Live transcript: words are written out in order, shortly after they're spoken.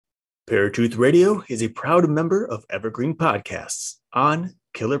Paratruth Radio is a proud member of Evergreen Podcasts on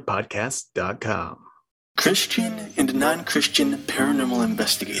KillerPodcast.com. Christian and non-Christian paranormal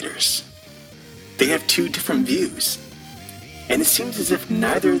investigators. They have two different views, and it seems as if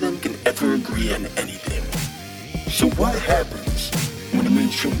neither of them can ever agree on anything. So what happens when a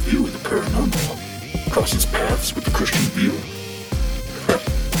mainstream view of the paranormal crosses paths with the Christian view?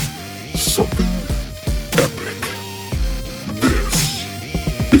 Something epic. This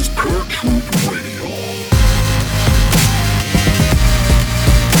is Paratruth Radio.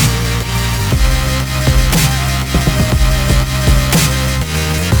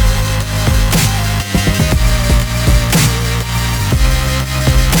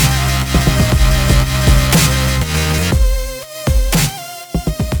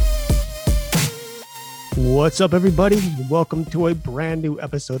 What's up, everybody? Welcome to a brand new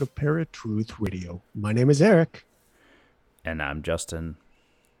episode of Paratruth Radio. My name is Eric. And I'm Justin.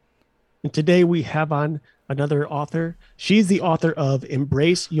 And today we have on another author. She's the author of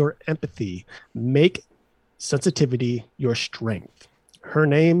Embrace Your Empathy, Make Sensitivity Your Strength. Her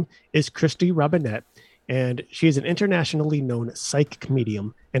name is Christy Robinette, and she is an internationally known psychic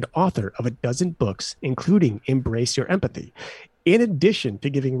medium and author of a dozen books, including Embrace Your Empathy. In addition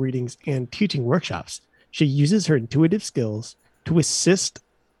to giving readings and teaching workshops, she uses her intuitive skills to assist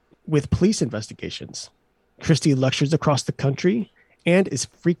with police investigations. Christy lectures across the country and is a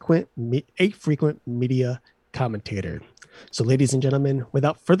frequent media commentator. So, ladies and gentlemen,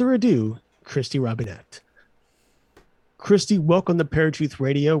 without further ado, Christy Robinette. Christy, welcome to Paratruth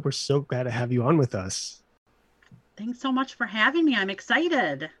Radio. We're so glad to have you on with us. Thanks so much for having me. I'm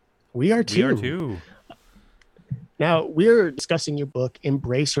excited. We are too. We are too. Now, we're discussing your book,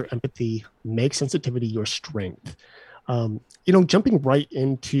 Embrace Your Empathy, Make Sensitivity Your Strength. Jumping right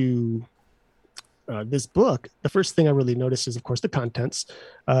into this book, the first thing I really noticed is, of course, the contents,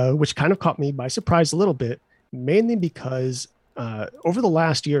 which kind of caught me by surprise a little bit, mainly because over the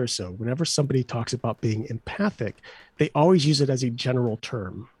last year or so, whenever somebody talks about being empathic, they always use it as a general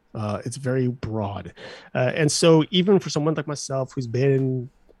term. It's very broad. And so even for someone like myself who's been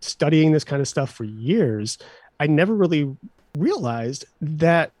studying this kind of stuff for years, I never really realized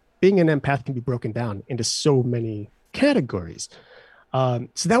that being an empath can be broken down into so many categories. So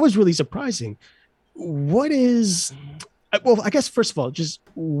that was really surprising. I guess, first of all, just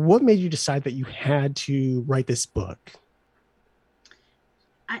what made you decide that you had to write this book?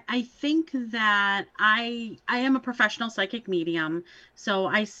 I think that I am a professional psychic medium. So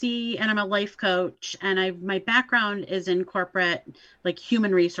I see, and I'm a life coach, and my background is in corporate, like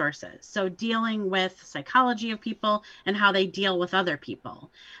human resources. So dealing with psychology of people and how they deal with other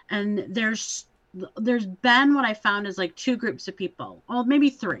people. And there's been what I found is like two groups of people, well, maybe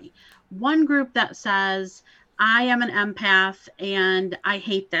three. One group that says, I am an empath and I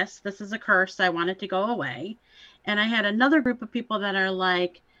hate this. This is a curse. I want it to go away. And I had another group of people that are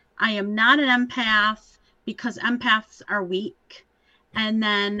like, I am not an empath because empaths are weak. And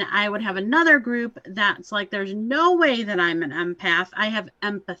then I would have another group that's like, there's no way that I'm an empath. I have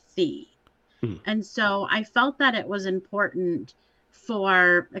empathy. And so I felt that it was important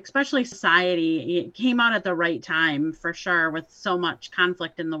for especially society. It came out at the right time for sure, with so much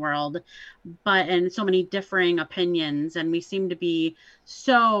conflict in the world, and so many differing opinions. And we seem to be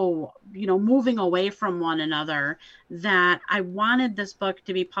so, moving away from one another, that I wanted this book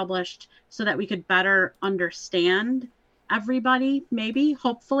to be published so that we could better understand everybody, maybe,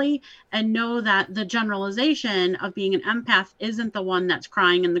 hopefully, and know that the generalization of being an empath isn't the one that's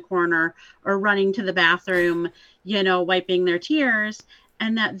crying in the corner or running to the bathroom, wiping their tears,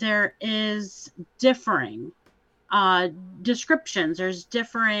 and that there is differing descriptions, there's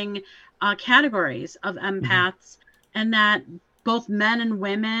differing categories of empaths, and that both men and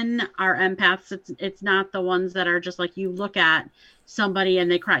women are empaths. It's not the ones that are just like, you look at somebody and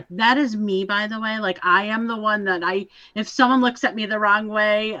they cry. That is me, by the way. Like, I am the one that if someone looks at me the wrong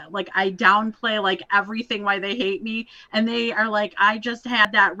way, like, I downplay like everything why they hate me, and they are like, I just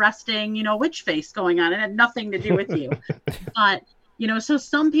had that resting, witch face going on. It had nothing to do with you. But so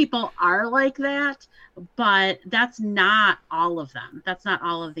some people are like that, but that's not all of them. That's not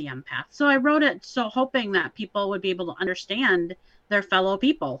all of the empaths. So I wrote it so hoping that people would be able to understand their fellow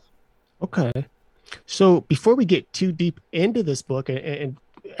people. Okay. So before we get too deep into this book and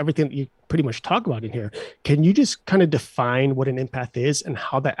everything that you pretty much talk about in here, can you just kind of define what an empath is and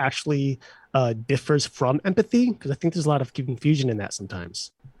how that actually differs from empathy? Because I think there's a lot of confusion in that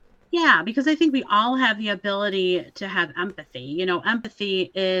sometimes. Yeah, because I think we all have the ability to have empathy.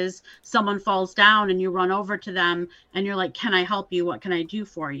 Empathy is someone falls down and you run over to them and you're like, can I help you? What can I do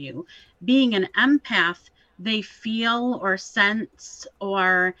for you? Being an empath, they feel or sense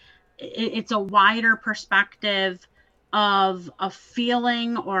or it's a wider perspective of a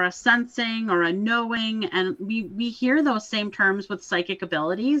feeling or a sensing or a knowing. And we hear those same terms with psychic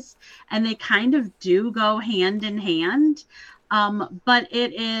abilities, and they kind of do go hand in hand. But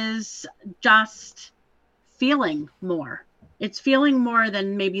it is just feeling more. It's feeling more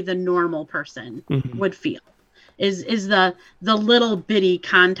than maybe the normal person would feel, is the little bitty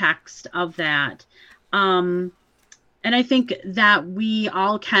context of that. And I think that we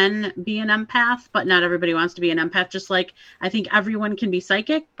all can be an empath, but not everybody wants to be an empath. Just like I think everyone can be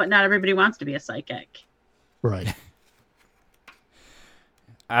psychic, but not everybody wants to be a psychic. Right.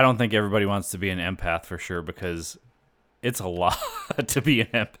 I don't think everybody wants to be an empath for sure, because it's a lot to be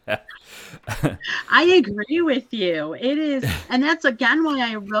an empath. I agree with you. It is. And that's again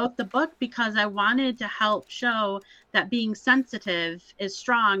why I wrote the book, because I wanted to help show that being sensitive is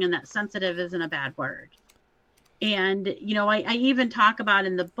strong and that sensitive isn't a bad word. And, you know, I even talk about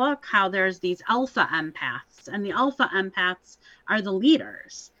in the book how there's these alpha empaths, and the alpha empaths are the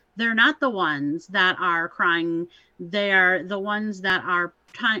leaders. They're not the ones that are crying. They're the ones that are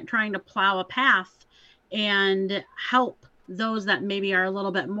trying to plow a path and help those that maybe are a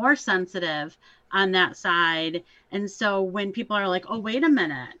little bit more sensitive on that side. And so when people are like, oh, wait a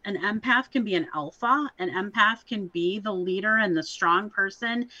minute, an empath can be an alpha, an empath can be the leader and the strong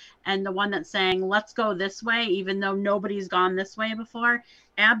person and the one that's saying, let's go this way, even though nobody's gone this way before.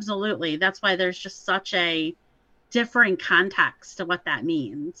 Absolutely. That's why there's just such a differing context to what that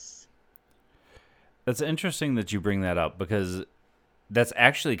means. That's interesting that you bring that up, because that's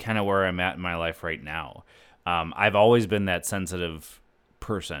actually kind of where I'm at in my life right now. I've always been that sensitive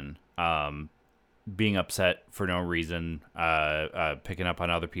person, being upset for no reason, picking up on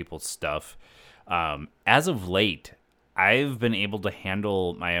other people's stuff. As of late, I've been able to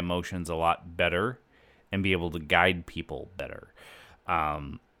handle my emotions a lot better and be able to guide people better.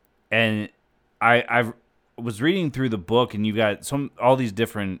 And I was reading through the book, and you got all these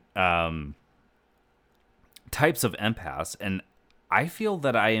different types of empaths, and I feel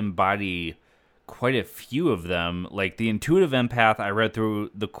that I embody quite a few of them. Like the intuitive empath, I read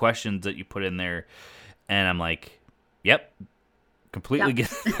through the questions that you put in there, and I'm like, yep, completely get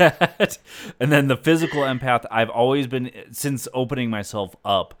that. And then the physical empath, I've always been, since opening myself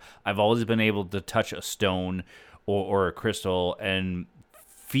up, I've always been able to touch a stone or a crystal and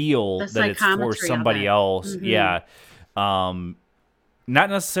feel that it's for somebody else. Mm-hmm. Yeah. Not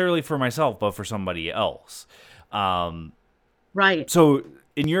necessarily for myself, but for somebody else. Right. So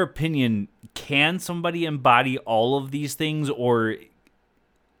in your opinion, can somebody embody all of these things, or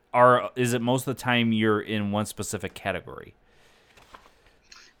is it most of the time you're in one specific category?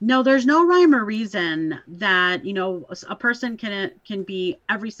 No, there's no rhyme or reason that, you know, a person can be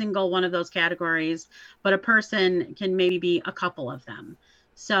every single one of those categories, but a person can maybe be a couple of them.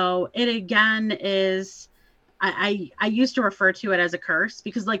 So it again is, I used to refer to it as a curse,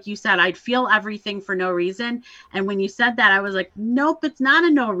 because like you said, I'd feel everything for no reason. And when you said that, I was like, nope, it's not a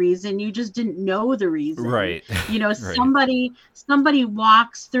no reason. You just didn't know the reason. Right. You know, right. Somebody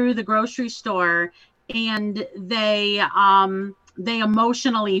walks through the grocery store and they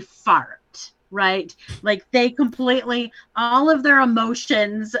emotionally fart. Right? Like they completely, all of their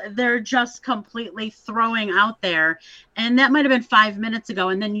emotions, they're just completely throwing out there. And that might have been 5 minutes ago.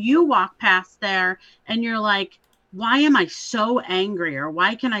 And then you walk past there and you're like, why am I so angry? Or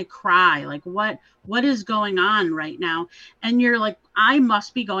why can I cry? Like what is going on right now? And you're like, I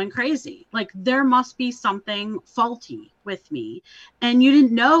must be going crazy. Like there must be something faulty with me. And you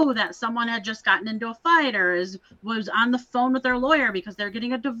didn't know that someone had just gotten into a fight or was on the phone with their lawyer because they're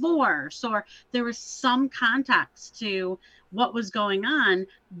getting a divorce, or there was some context to what was going on,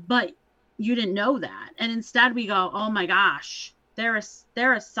 but you didn't know that. And instead we go, oh my gosh, there is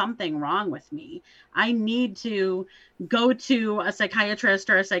something wrong with me. I need to go to a psychiatrist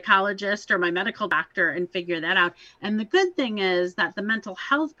or a psychologist or my medical doctor and figure that out. And the good thing is that the mental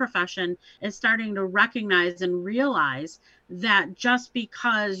health profession is starting to recognize and realize that just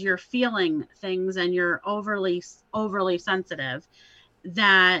because you're feeling things and you're overly sensitive,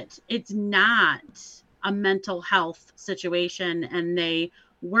 that it's not a mental health situation. And they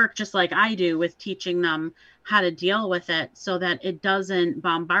work just like I do with teaching them how to deal with it so that it doesn't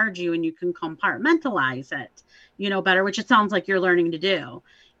bombard you and you can compartmentalize it, you know, better, which it sounds like you're learning to do,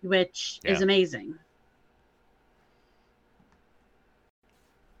 which is amazing.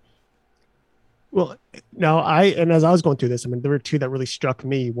 Well, now as I was going through this, I mean, there were two that really struck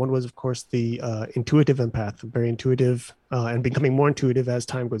me. One was, of course, the intuitive empath, very intuitive and becoming more intuitive as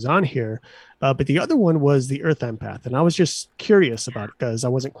time goes on here. But the other one was the earth empath. And I was just curious about it because I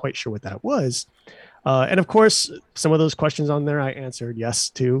wasn't quite sure what that was. And of course, some of those questions on there I answered yes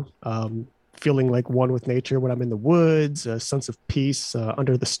to. Feeling like one with nature when I'm in the woods, a sense of peace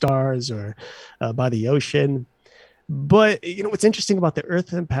under the stars or by the ocean. But what's interesting about the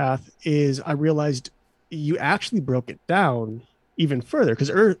Earth Empath is I realized you actually broke it down even further, because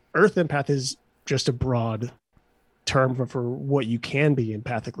Earth Empath is just a broad term for what you can be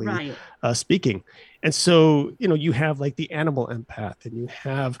empathically Right. Speaking. And so you have like the animal empath, and you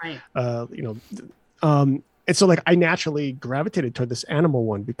have Right. and so like I naturally gravitated toward this animal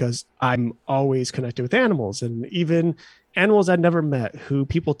one because I'm always connected with animals, and even animals I'd never met who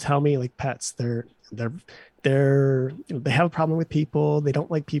people tell me like pets, they have a problem with people. They don't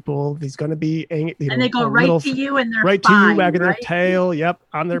like people. There's going to be And they go a right little to you and they're right to fine, you, wagging right? their tail. Yep,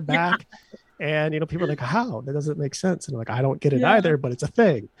 on their Yeah. back. And people are like, how? That doesn't make sense. And I'm like, I don't get it Yeah. either, but it's a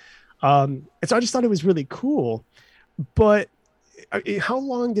thing. And so I just thought it was really cool. But how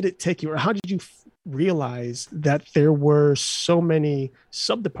long did it take you, or how did you realize that there were so many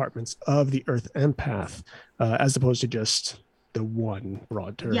subdepartments of the Earth Empath, as opposed to just the one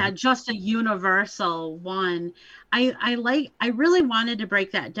broad term? Yeah, just a universal one. I really wanted to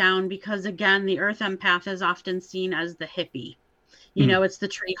break that down because, again, the Earth Empath is often seen as the hippie. It's the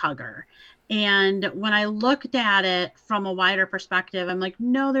tree hugger. And when I looked at it from a wider perspective, I'm like,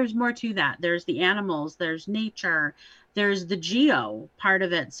 no, there's more to that. There's the animals, there's nature, there's the geo part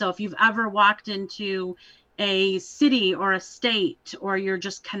of it. So if you've ever walked into a city or a state, or you're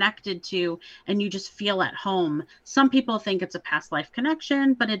just connected to and you just feel at home, some people think it's a past life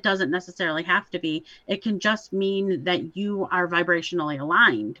connection, but it doesn't necessarily have to be. It can just mean that you are vibrationally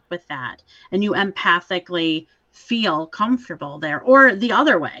aligned with that and you empathically feel comfortable there. Or the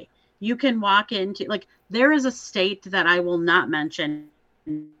other way, you can walk into, like, there is a state that I will not mention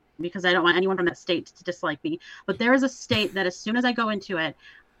because I don't want anyone from that state to dislike me, but there is a state that as soon as I go into it,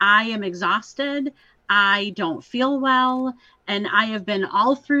 I am exhausted, I don't feel well, and I have been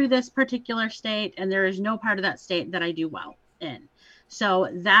all through this particular state, and there is no part of that state that I do well in. So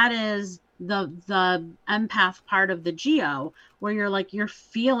that is the empath part of the geo, where you're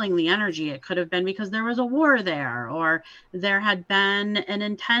feeling the energy. It could have been because there was a war there, or there had been an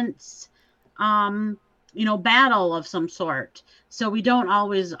intense battle of some sort. So we don't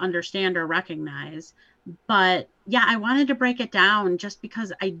always understand or recognize. But yeah, I wanted to break it down just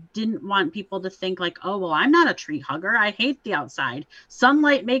because I didn't want people to think like, oh, well, I'm not a tree hugger. I hate the outside.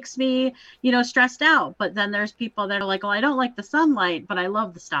 Sunlight makes me, stressed out. But then there's people that are like, well, I don't like the sunlight, but I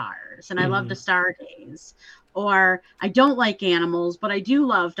love the stars and I love to stargaze. Or I don't like animals, but I do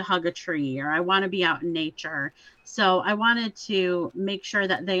love to hug a tree, or I want to be out in nature. So I wanted to make sure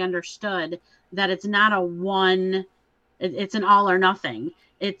that they understood that it's not it's an all or nothing.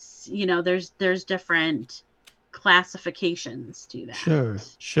 It's, there's different classifications to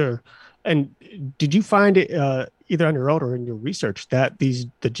that. Sure. And did you find it either on your own or in your research that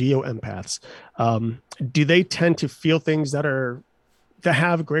the geo empaths, do they tend to feel things that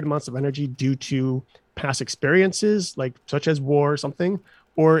have great amounts of energy due to past experiences, like such as war or something?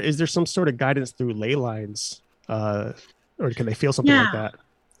 Or is there some sort of guidance through ley lines? Or can they feel something like that?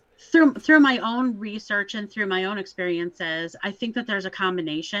 Through my own research and through my own experiences, I think that there's a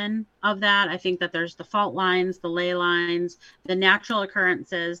combination of that. I think that there's the fault lines, the ley lines, the natural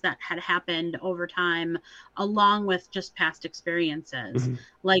occurrences that had happened over time, along with just past experiences. Mm-hmm.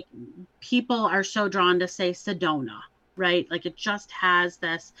 Like, people are so drawn to say Sedona, right? Like, it just has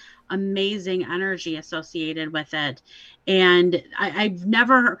this amazing energy associated with it. And I've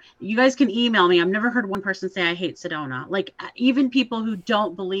never, you guys can email me, I've never heard one person say I hate Sedona. Like, even people who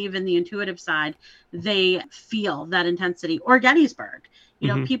don't believe in the intuitive side, they feel that intensity. Or Gettysburg,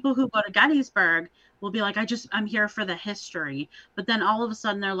 people who go to Gettysburg will be like, I'm here for the history. But then all of a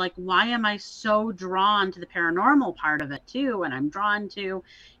sudden they're like, why am I so drawn to the paranormal part of it too? And I'm drawn to,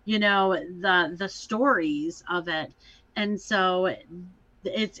 the stories of it. And so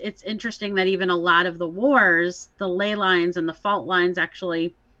it's interesting that even a lot of the wars, the ley lines and the fault lines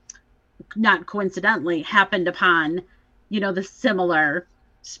actually, not coincidentally, happened upon, the similar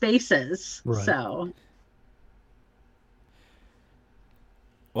spaces. Right. So.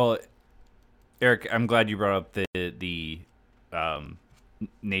 Well, Eric, I'm glad you brought up the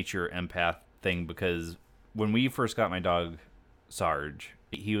nature empath thing, because when we first got my dog, Sarge,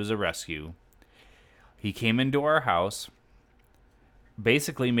 he was a rescue. He came into our house,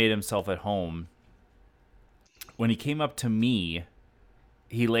 basically made himself at home. When he came up to me,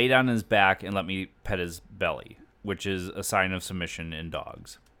 he laid on his back and let me pet his belly, which is a sign of submission in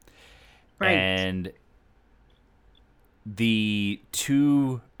dogs. Right. And the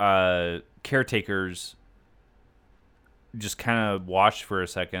two caretakers just kind of watched for a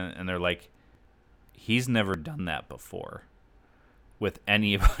second, and they're like, he's never done that before with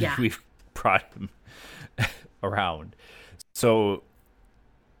anybody Yeah. we've brought him around. So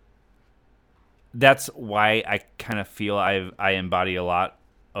that's why I kind of feel I embody a lot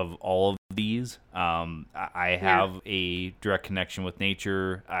of all of these. I have a direct connection with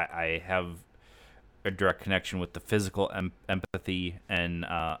nature. I have a direct connection with the physical empathy and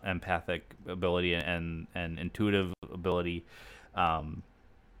empathic ability and intuitive ability.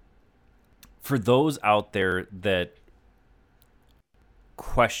 For those out there that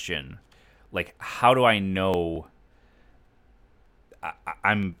question, like, how do I know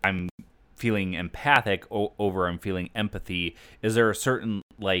I'm feeling empathic over I'm feeling empathy? Is there a certain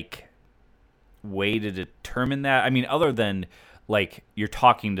like way to determine that? I mean, other than like you're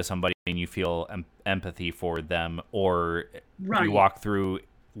talking to somebody and you feel empathy for them, or Right. you walk through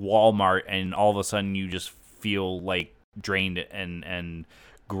Walmart and all of a sudden you just feel like drained and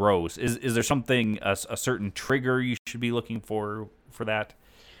gross. Is there something, a certain trigger you should be looking for that?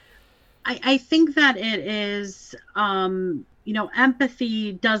 I think that it is,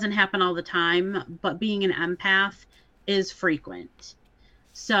 empathy doesn't happen all the time, but being an empath is frequent.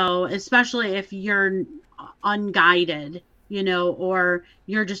 So especially if you're unguided, or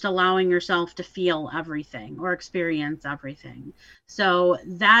you're just allowing yourself to feel everything or experience everything. So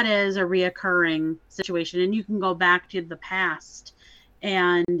that is a reoccurring situation. And you can go back to the past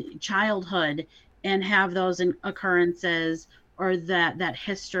and childhood and have those occurrences or that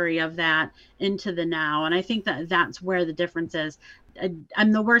history of that into the now. And I think that that's where the difference is.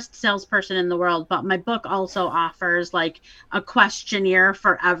 I'm the worst salesperson in the world, but my book also offers like a questionnaire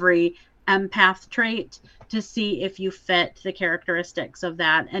for every empath trait to see if you fit the characteristics of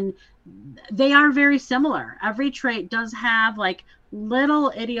that. And they are very similar. Every trait does have like little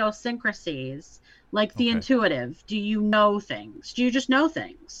idiosyncrasies, like the intuitive. Do you know things? Do you just know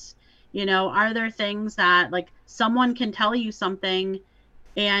things? Are there things that like someone can tell you something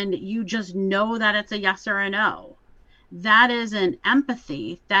and you just know that it's a yes or a no? That is an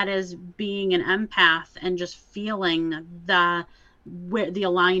empathy. That is being an empath and just feeling the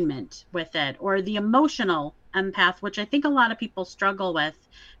alignment with it. Or the emotional empath, which I think a lot of people struggle with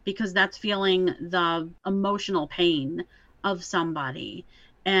because that's feeling the emotional pain of somebody.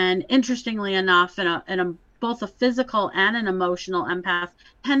 And interestingly enough, in a both a physical and an emotional empath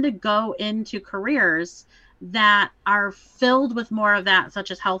tend to go into careers that are filled with more of that,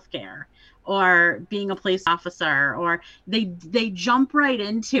 such as healthcare or being a police officer, or they jump right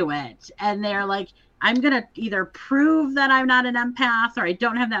into it and they're like, I'm going to either prove that I'm not an empath, or I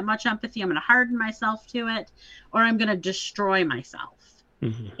don't have that much empathy. I'm going to harden myself to it, or I'm going to destroy myself.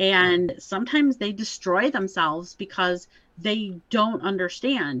 Mm-hmm. And sometimes they destroy themselves because they don't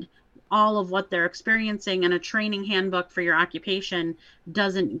understand all of what they're experiencing, and a training handbook for your occupation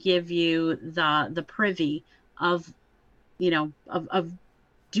doesn't give you the privy of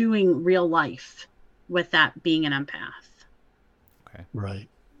doing real life with that being an empath. Okay. Right.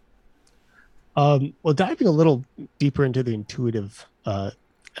 Well, diving a little deeper into the intuitive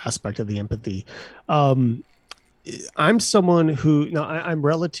aspect of the empathy, I'm someone who, I'm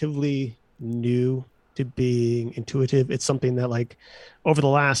relatively new to being intuitive. It's something that like over the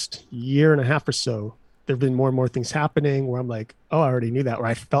last year and a half or so, there've been more and more things happening where I'm like, oh, I already knew that, or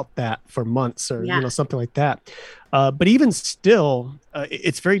I felt that for months, or something like that. But even still,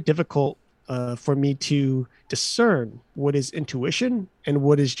 it's very difficult for me to discern what is intuition and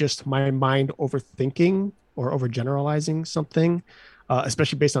what is just my mind overthinking or overgeneralizing something,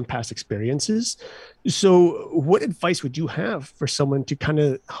 especially based on past experiences. So what advice would you have for someone to kind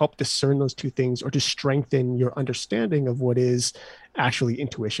of help discern those two things, or to strengthen your understanding of what is actually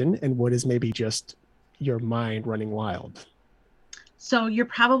intuition and what is maybe just your mind running wild? So you're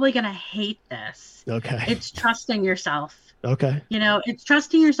probably going to hate this. Okay. It's trusting yourself. Okay. It's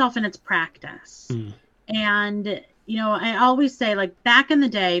trusting yourself and it's practice. And, I always say, like, back in the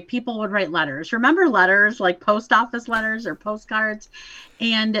day, people would write letters. Remember letters, like post office letters or postcards?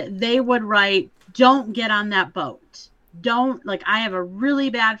 And they would write, don't get on that boat. Don't, like, I have a really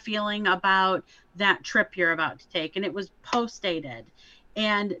bad feeling about that trip you're about to take. And it was post-dated.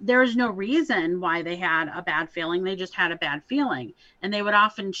 And there's no reason why they had a bad feeling. They just had a bad feeling. And they would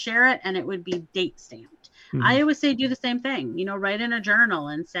often share it, and it would be date stamped. Mm-hmm. I always say do the same thing, write in a journal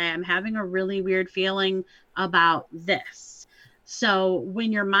and say, I'm having a really weird feeling about this. So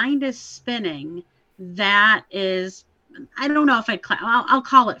when your mind is spinning, that is, I don't know if I'll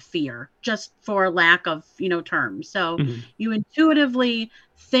call it fear, just for lack of, terms. So you intuitively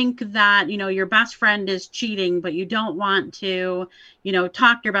think that, your best friend is cheating, but you don't want to,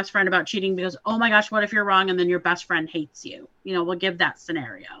 talk to your best friend about cheating because, oh my gosh, what if you're wrong? And then your best friend hates you, we'll give that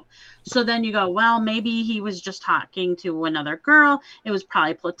scenario. So then you go, well, maybe he was just talking to another girl. It was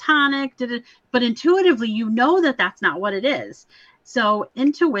probably platonic, but intuitively, that that's not what it is. So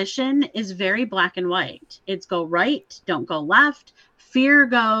intuition is very black and white. It's go right, don't go left. Fear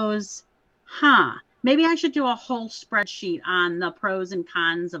goes, maybe I should do a whole spreadsheet on the pros and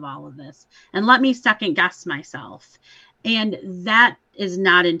cons of all of this and let me second guess myself. And that is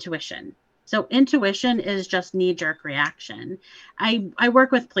not intuition. So intuition is just knee-jerk reaction. I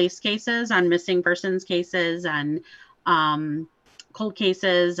work with police cases on missing persons cases and cold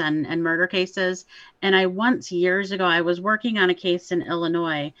cases and murder cases. And years ago, I was working on a case in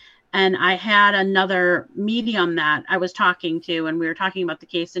Illinois, and I had another medium that I was talking to, and we were talking about the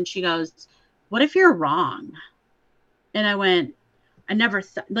case, and she goes, what if you're wrong? And I went, I never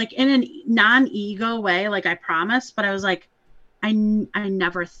like in a non-ego way, like I promised, but I was like, I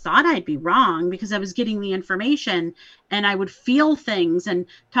never thought I'd be wrong because I was getting the information and I would feel things and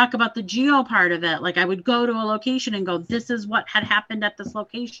talk about the geo part of it. Like I would go to a location and go, this is what had happened at this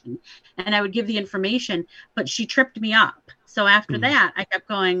location. And I would give the information, but she tripped me up. So after that, I kept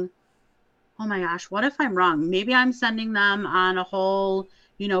going, oh my gosh, what if I'm wrong? Maybe I'm sending them on a whole,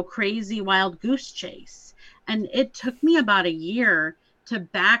 crazy wild goose chase. And it took me about a year to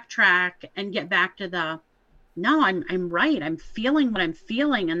backtrack and get back to no, I'm right. I'm feeling what I'm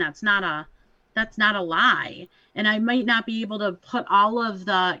feeling. And that's not a lie. And I might not be able to put all of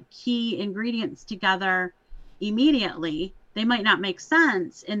the key ingredients together immediately. They might not make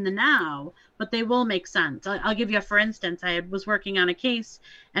sense in the now, but they will make sense. I'll give you for instance, I was working on a case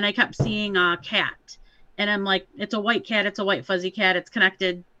and I kept seeing a cat. And I'm like, it's a white cat. It's a white fuzzy cat. It's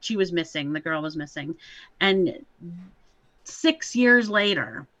connected. She was missing. The girl was missing. And 6 years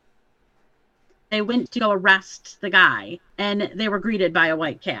later, they went to go arrest the guy and they were greeted by a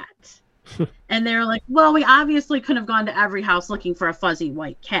white cat. And they're like, well, we obviously couldn't have gone to every house looking for a fuzzy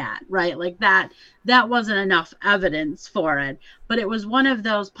white cat, right? Like that wasn't enough evidence for it, but it was one of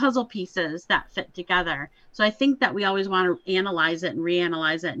those puzzle pieces that fit together. So I think that we always want to analyze it and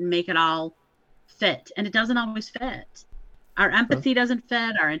reanalyze it and make it all fit. And it doesn't always fit. Our empathy doesn't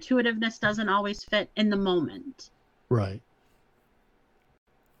fit. Our intuitiveness doesn't always fit in the moment. Right.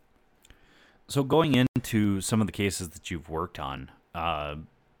 So going into some of the cases that you've worked on,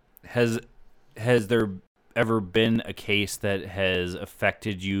 has there ever been a case that has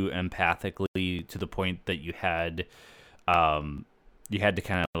affected you empathically to the point that you had to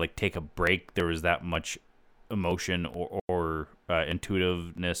kind of like take a break? There was that much emotion or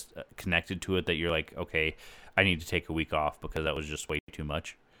intuitiveness connected to it that you're like, okay, I need to take a week off because that was just way too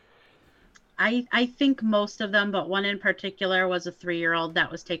much? I think most of them, but one in particular was a 3-year-old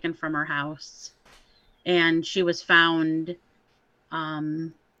that was taken from her house, and she was found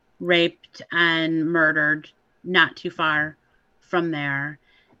raped and murdered not too far from there.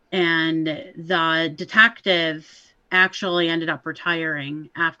 And the detective actually ended up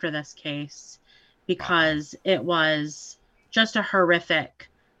retiring after this case because it was just a horrific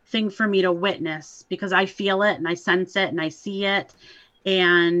thing for me to witness, because I feel it and I sense it and I see it.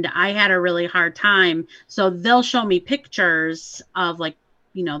 And I had a really hard time. So they'll show me pictures of like,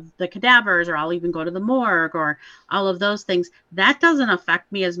 the cadavers, or I'll even go to the morgue or all of those things. That doesn't affect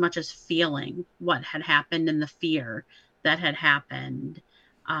me as much as feeling what had happened and the fear that had happened.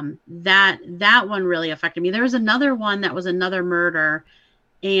 That one really affected me. There was another one that was another murder,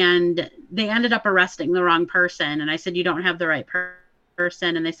 and they ended up arresting the wrong person. And I said, you don't have the right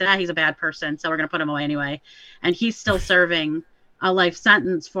person. And they said, he's a bad person, so we're going to put him away anyway. And he's still serving a life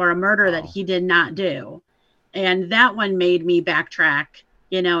sentence for a murder that he did not do. And that one made me backtrack,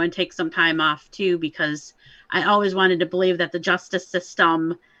 and take some time off too, because I always wanted to believe that the justice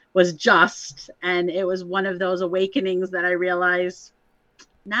system was just. And it was one of those awakenings that I realized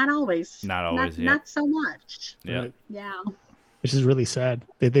not always, not so much. Yeah. Yeah. Which is really sad.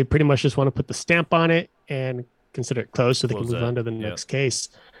 They pretty much just want to put the stamp on it and consider it closed so they can move on to the next case,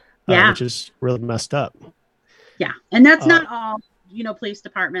 which is really messed up. Yeah. And that's not all, police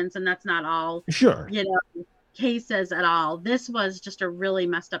departments, and that's not all, cases at all. This was just a really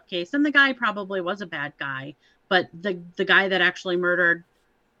messed up case. And the guy probably was a bad guy, but the guy that actually murdered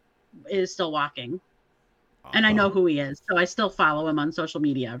is still walking. And I know who he is. So I still follow him on social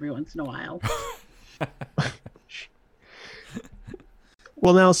media every once in a while.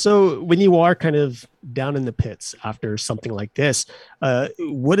 Well, now, so when you are kind of down in the pits after something like this,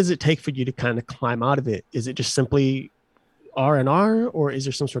 what does it take for you to kind of climb out of it? Is it just simply R&R, or is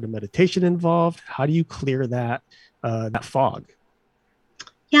there some sort of meditation involved? How do you clear that fog?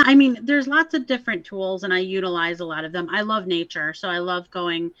 Yeah, I mean, there's lots of different tools and I utilize a lot of them. I love nature, so I love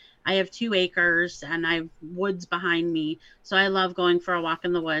going. I have 2 acres and I have woods behind me, so I love going for a walk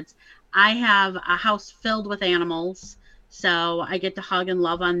in the woods. I have a house filled with animals, so I get to hug and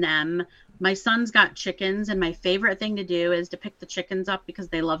love on them. My son's got chickens, and my favorite thing to do is to pick the chickens up because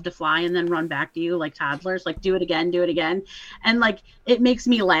they love to fly and then run back to you like toddlers, like do it again, do it again. And like it makes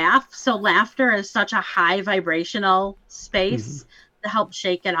me laugh. So laughter is such a high vibrational space to help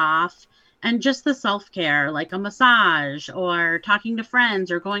shake it off. And just the self-care, like a massage or talking to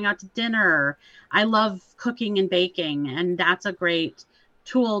friends or going out to dinner. I love cooking and baking, and that's a great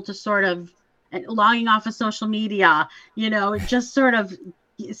tool to sort of logging off of social media, just sort of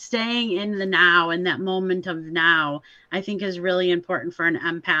staying in the now and that moment of now, I think is really important for an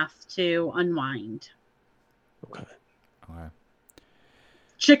empath to unwind. Okay.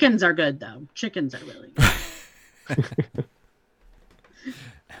 Chickens are good though. Chickens are really good.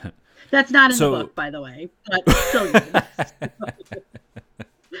 That's not in the book, by the way, but still good.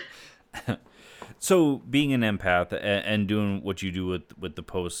 So being an empath and doing what you do with the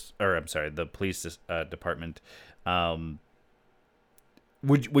the police department,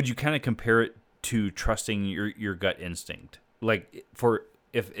 would you kind of compare it to trusting your gut instinct? Like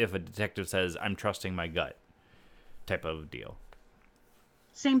if a detective says, I'm trusting my gut type of deal.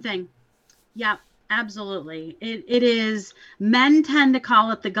 Same thing. Yeah, absolutely. It is. Men tend to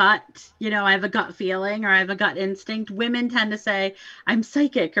call it the gut. I have a gut feeling or I have a gut instinct. Women tend to say I'm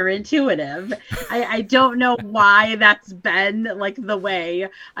psychic or intuitive. I don't know why that's been like the way.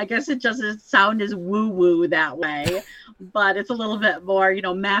 I guess it doesn't sound as woo-woo that way, but it's a little bit more,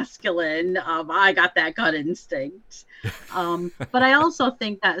 masculine. I got that gut instinct. But I also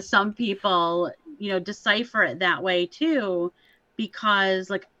think that some people, decipher it that way too. Because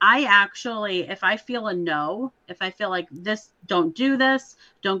like I actually, if I feel a no, if I feel like this, don't do this,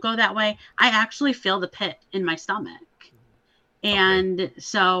 don't go that way, I actually feel the pit in my stomach. And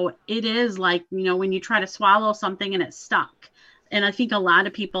so it is like, when you try to swallow something and it's stuck. And I think a lot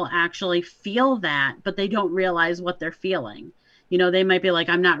of people actually feel that, but they don't realize what they're feeling. They might be like,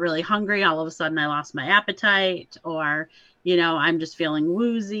 I'm not really hungry. All of a sudden I lost my appetite, or, I'm just feeling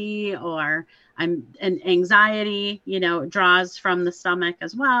woozy, or and anxiety, draws from the stomach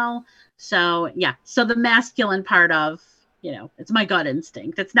as well. So yeah. So the masculine part of, it's my gut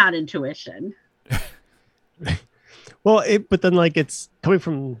instinct. It's not intuition. Well, but then like it's coming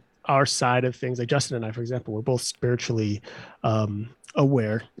from our side of things. Like Justin and I, for example, we're both spiritually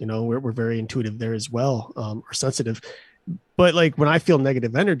aware. We're very intuitive there as well, or sensitive. But like when I feel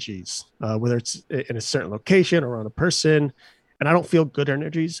negative energies, whether it's in a certain location or on a person, and I don't feel good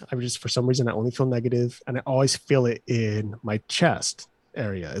energies, for some reason, I only feel negative, and I always feel it in my chest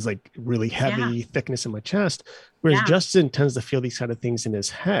area. It's like really heavy thickness in my chest, whereas Justin tends to feel these kind of things in his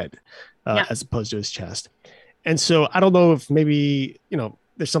head, as opposed to his chest. And so I don't know if maybe,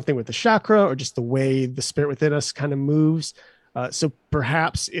 there's something with the chakra or just the way the spirit within us kind of moves. So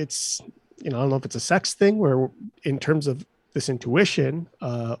perhaps it's, I don't know if it's a sex thing where in terms of this intuition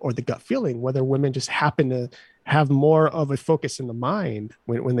or the gut feeling, whether women just happen to have more of a focus in the mind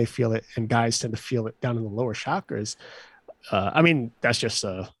when they feel it, and guys tend to feel it down in the lower chakras. That's just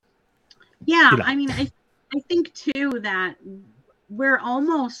I think too that we're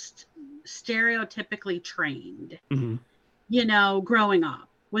almost stereotypically trained, growing up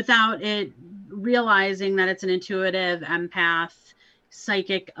without it realizing that it's an intuitive empath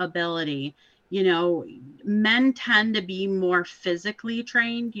psychic ability. Men tend to be more physically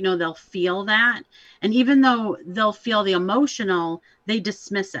trained. They'll feel that. And even though they'll feel the emotional, they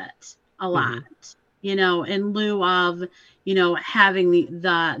dismiss it a lot, in lieu of, having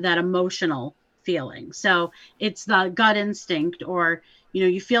that emotional feeling. So it's the gut instinct, or,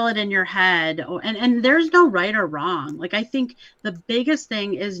 you feel it in your head, and there's no right or wrong. Like, I think the biggest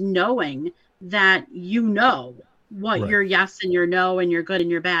thing is knowing that, what your yes and your no and your good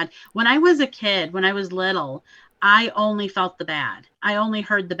and your bad. When I was a kid, when I was little, I only felt the bad. I only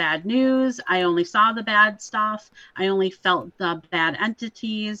heard the bad news. I only saw the bad stuff. I only felt the bad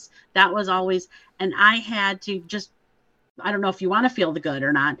entities. That was always, and I had to just, I don't know if you want to feel the good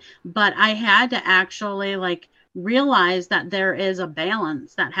or not, but I had to actually realize that there is a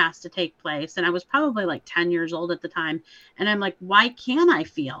balance that has to take place. And I was probably 10 years old at the time. And I'm like, why can't I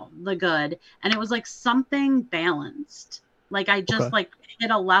feel the good? And it was something balanced. I just hit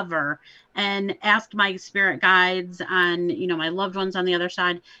a lever and asked my spirit guides and, my loved ones on the other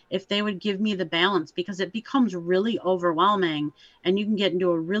side, if they would give me the balance, because it becomes really overwhelming and you can get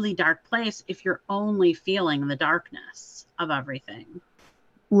into a really dark place if you're only feeling the darkness of everything.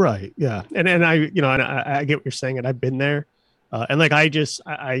 Right. Yeah. And I get what you're saying. And I've been there. And like I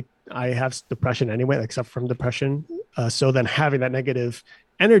have depression anyway, except from depression. So then having that negative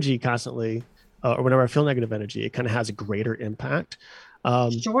energy constantly, or whenever I feel negative energy, it kind of has a greater impact.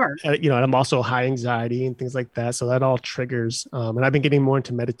 Sure. And I'm also high anxiety and things like that. So that all triggers. And I've been getting more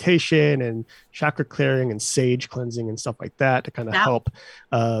into meditation and chakra clearing and sage cleansing and stuff like that to kind of help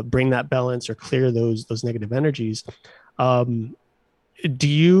bring that balance or clear those negative energies. Do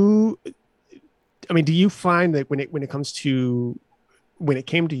you find that when it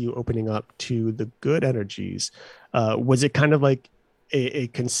came to you opening up to the good energies, was it kind of like a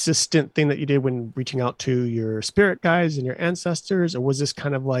consistent thing that you did when reaching out to your spirit guides and your ancestors, or was this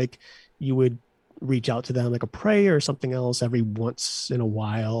kind of like you would reach out to them like a prayer or something else every once in a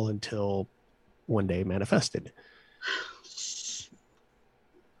while until one day manifested?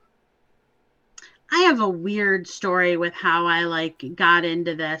 I have a weird story with how I like got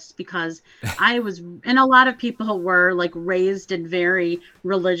into this, because I was, and a lot of people were like raised in very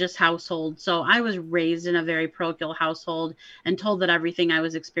religious households. So I was raised in a very parochial household and told that everything I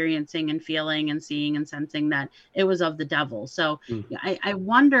was experiencing and feeling and seeing and sensing, that it was of the devil. So I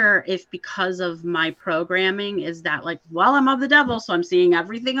wonder if because of my programming is that like, well, I'm of the devil, so I'm seeing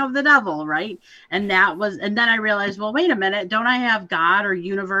everything of the devil, right? And then I realized, well, wait a minute, don't I have God or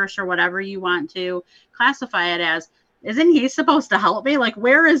universe or whatever you want to classify it as? Isn't he supposed to help me? Like,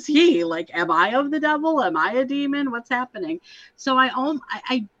 where is he? Like, am I of the devil? Am I a demon? What's happening? So I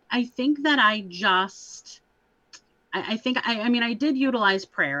think that I did utilize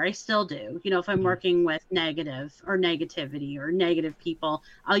prayer. I still do. If I'm working with negative or negativity or negative people,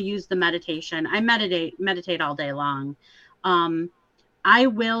 I'll use the meditation. I meditate all day long. I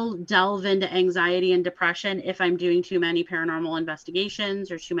will delve into anxiety and depression if I'm doing too many paranormal investigations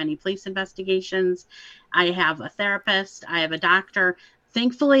or too many police investigations. I have a therapist. I have a doctor.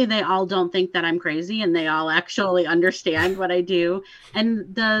 Thankfully, they all don't think that I'm crazy, and they all actually understand what I do.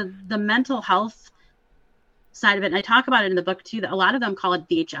 And the mental health side of it, and I talk about it in the book too, that a lot of them call it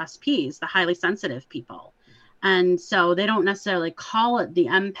the HSPs, the highly sensitive people. And so they don't necessarily call it the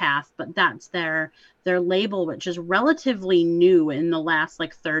empath, but that's their label, which is relatively new in the last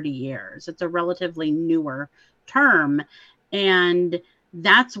like 30 years. It's a relatively newer term. And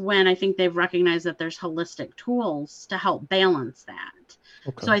that's when I think they've recognized that there's holistic tools to help balance that.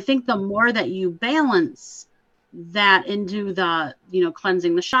 Okay. So I think the more that you balance that into the,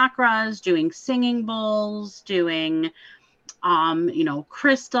 cleansing the chakras, doing singing bowls, doing,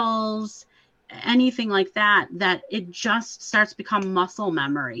 crystals, anything like that it just starts to become muscle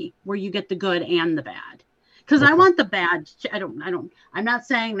memory, where you get the good and the bad. Because I want the bad. I'm not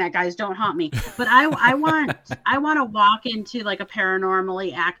saying that, guys, don't haunt me, but I want to walk into like a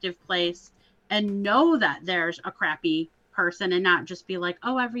paranormally active place and know that there's a crappy person, and not just be like,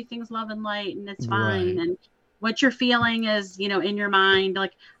 oh, everything's love and light and it's fine. Right. And what you're feeling is, in your mind.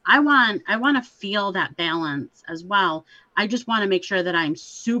 Like, I want to feel that balance as well. I just want to make sure that I'm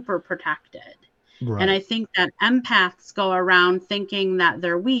super protected. Right. And I think that empaths go around thinking that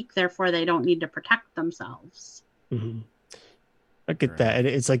they're weak, therefore they don't need to protect themselves. Mm-hmm. I get that. And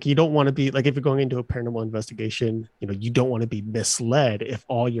it's like, you don't want to be like, if you're going into a paranormal investigation, you don't want to be misled if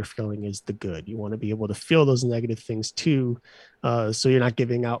all you're feeling is the good. You want to be able to feel those negative things too. So you're not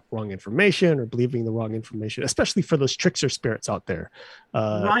giving out wrong information or believing the wrong information, especially for those trickster spirits out there,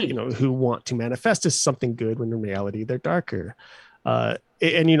 right. Who want to manifest as something good when in reality they're darker.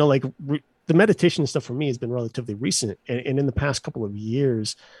 The meditation stuff for me has been relatively recent. And in the past couple of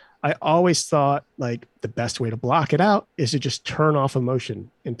years, I always thought like the best way to block it out is to just turn off emotion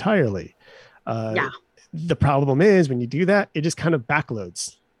entirely. The problem is when you do that, it just kind of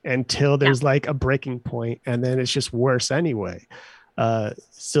backloads until there's like a breaking point, and then it's just worse anyway.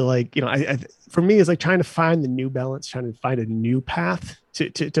 So like, for me, it's like trying to find the new balance, trying to find a new path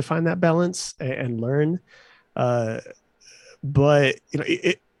to find that balance and learn. But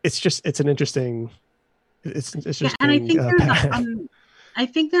it's an interesting. It's just. And I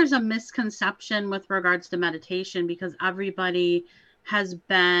think there's a misconception with regards to meditation, because everybody has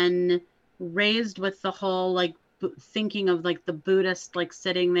been raised with the whole like thinking of like the Buddhist like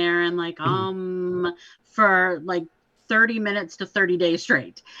sitting there and like for like 30 minutes to 30 days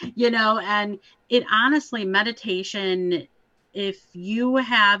straight, and it honestly, meditation, if you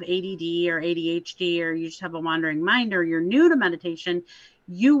have ADD or ADHD, or you just have a wandering mind, or you're new to meditation,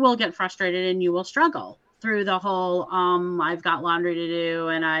 you will get frustrated and you will struggle through the whole, I've got laundry to do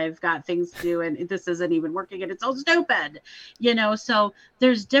and I've got things to do and this isn't even working and it's so stupid, so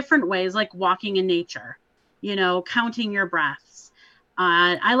there's different ways, like walking in nature, counting your breaths.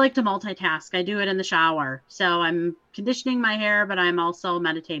 I like to multitask. I do it in the shower. So I'm conditioning my hair, but I'm also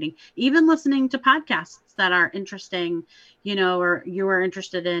meditating, even listening to podcasts that are interesting, or you are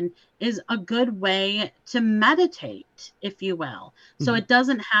interested in, is a good way to meditate, if you will. So it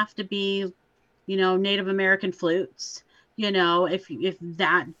doesn't have to be, Native American flutes, if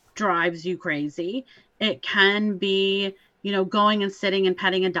that drives you crazy. It can be, going and sitting and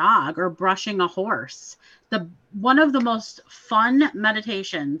petting a dog or brushing a horse. One of the most fun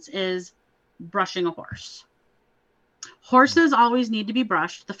meditations is brushing a horse. Horses always need to be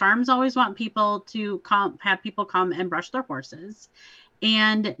brushed. The farms always want people to have people come and brush their horses.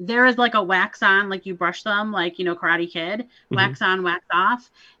 And there is like a wax on, like you brush them, like, Karate Kid, wax on, wax off.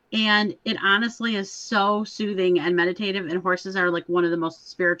 And it honestly is so soothing and meditative. And horses are like one of the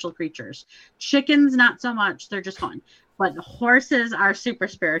most spiritual creatures. Chickens, not so much. They're just fun. But horses are super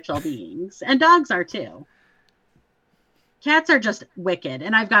spiritual beings. And dogs are too. Cats are just wicked.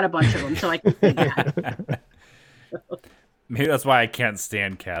 And I've got a bunch of them, so I can say that. Maybe that's why I can't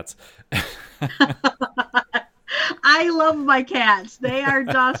stand cats. I love my cats. They are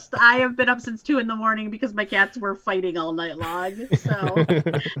just, I have been up since 2 a.m. because my cats were fighting all night long. So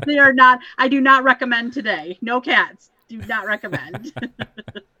they are not, I do not recommend today. No cats. Do not recommend.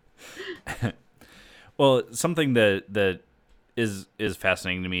 Well, something that is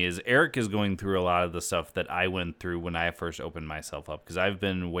fascinating to me is Eric is going through a lot of the stuff that I went through when I first opened myself up, because I've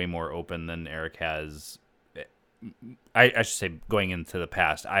been way more open than Eric has. I should say, going into the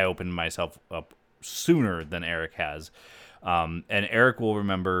past, I opened myself up sooner than Eric has. And Eric will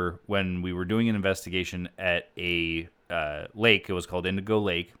remember when we were doing an investigation at a lake. It was called Indigo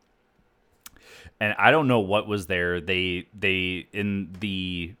Lake. And I don't know what was there. They in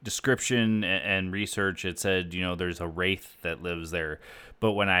the description and research, it said, there's a wraith that lives there.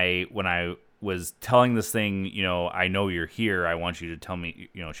 But when I was telling this thing, I know you're here, I want you to tell me,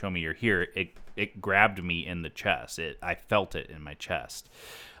 show me you're here, it grabbed me in the chest. I felt it in my chest.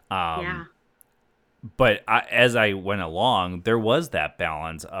 Yeah. But as I went along, there was that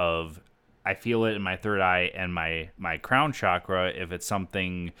balance of, I feel it in my third eye and my crown chakra, if it's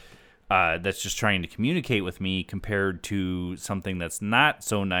something that's just trying to communicate with me, compared to something that's not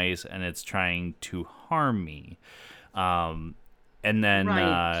so nice and it's trying to harm me. And then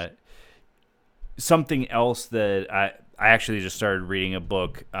Right. Something else that I actually just started reading a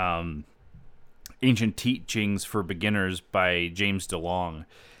book, Ancient Teachings for Beginners by James DeLong.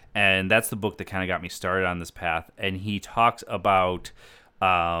 And that's the book that kind of got me started on this path. And he talks about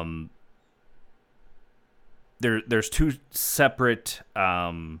there's 2 separate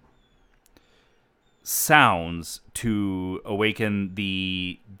sounds to awaken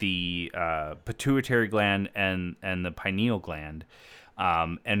the pituitary gland and the pineal gland.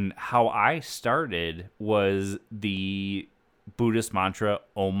 And how I started was the Buddhist mantra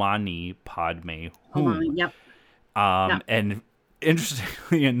Om Mani Padme Hum. Yep. And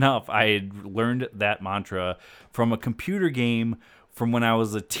interestingly enough, I had learned that mantra from a computer game from when I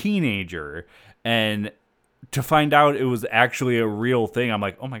was a teenager, and to find out it was actually a real thing, I'm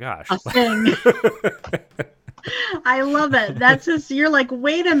like, oh my gosh. A thing. I love it. That's just, you're like,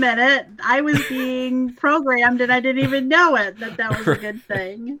 wait a minute, I was being programmed and I didn't even know it, that was a good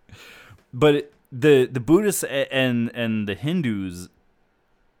thing. But the Buddhists and the Hindus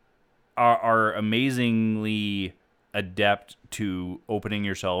are amazingly adept to opening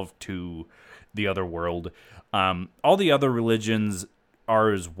yourself to the other world. All the other religions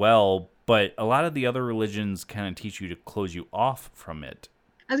are as well, but a lot of the other religions kind of teach you to close you off from it.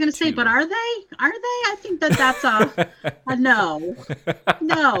 I was going to say, but are they? I think that's a no.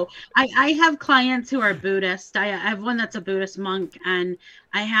 No. I have clients who are Buddhist. I have one that's a Buddhist monk, and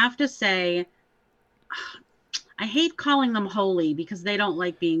I have to say, I hate calling them holy because they don't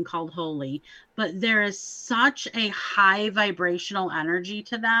like being called holy, but there is such a high vibrational energy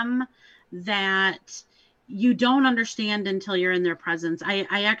to them that you don't understand until you're in their presence. I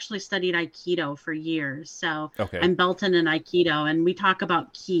actually studied Aikido for years. So Okay. I'm Belton in Aikido, and we talk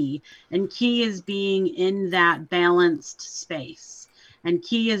about ki, and ki is being in that balanced space, and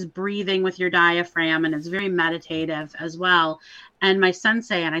ki is breathing with your diaphragm, and it's very meditative as well. And my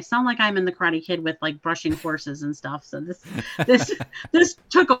sensei, and I sound like I'm in the Karate Kid with like brushing horses and stuff. So this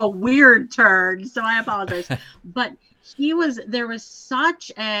took a weird turn. So I apologize. But he was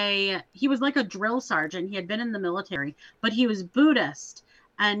like a drill sergeant. He had been in the military, but he was Buddhist,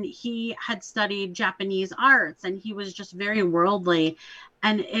 and he had studied Japanese arts, and he was just very worldly.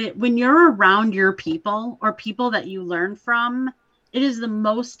 And when you're around your people or people that you learn from, it is the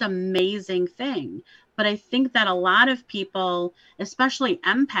most amazing thing. But I think that a lot of people, especially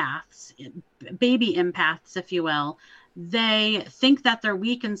empaths, baby empaths, if you will, they think that they're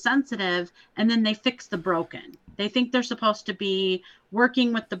weak and sensitive, and then they fix the broken. They think they're supposed to be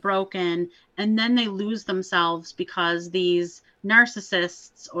working with the broken, and then they lose themselves because these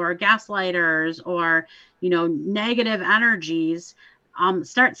narcissists or gaslighters or, negative energies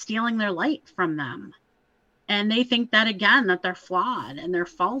start stealing their light from them. And they think that, again, that they're flawed and they're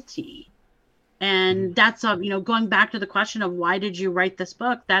faulty. And that's, going back to the question of why did you write this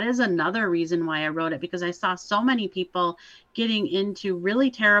book? That is another reason why I wrote it, because I saw so many people getting into really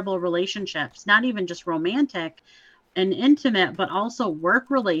terrible relationships, not even just romantic and intimate, but also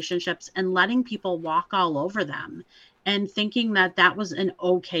work relationships, and letting people walk all over them and thinking that that was an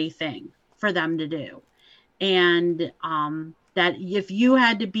okay thing for them to do. And that if you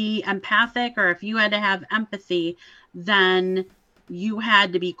had to be empathic or if you had to have empathy, then you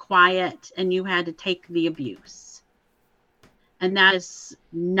had to be quiet and you had to take the abuse. And that is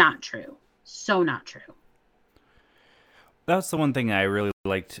not true. So not true. That's the one thing I really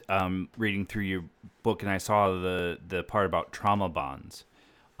liked reading through your book, and I saw the part about trauma bonds.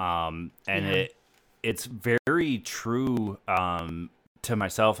 It's very true to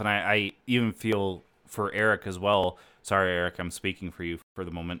myself, and I even feel for Eric as well. Sorry, Eric, I'm speaking for you for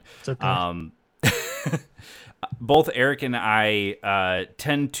the moment. It's okay. Both Eric and I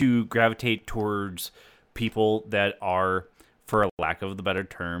tend to gravitate towards people that are, for a lack of the better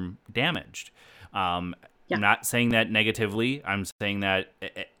term, damaged. I'm not saying that negatively. I'm saying that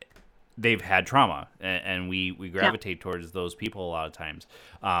they've had trauma, and we gravitate towards those people a lot of times.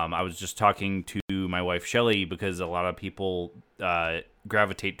 I was just talking to my wife, Shelly, because a lot of people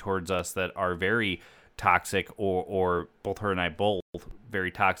gravitate towards us that are very toxic, or both her and I both very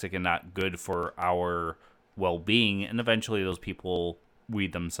toxic and not good for our well-being, and eventually those people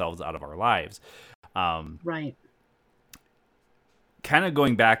weed themselves out of our lives. Right. Kind of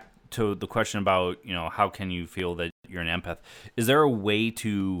going back to the question about, how can you feel that you're an empath? Is there a way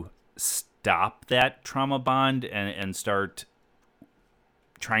to stop that trauma bond and start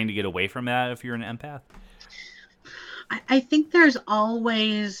trying to get away from that if you're an empath? I think there's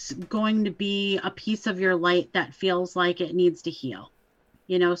always going to be a piece of your light that feels like it needs to heal.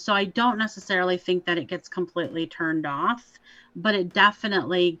 So I don't necessarily think that it gets completely turned off, but it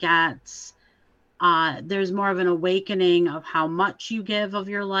definitely gets, there's more of an awakening of how much you give of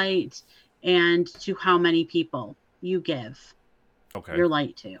your light and to how many people you give your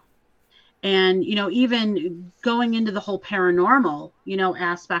light to. And, even going into the whole paranormal,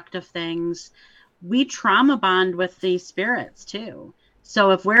 aspect of things, we trauma bond with these spirits too. So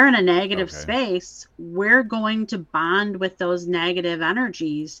if we're in a negative space, we're going to bond with those negative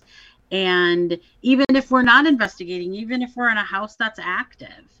energies. And even if we're not investigating, even if we're in a house that's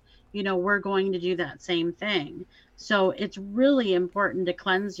active, we're going to do that same thing. So it's really important to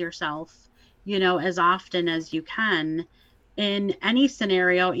cleanse yourself, as often as you can in any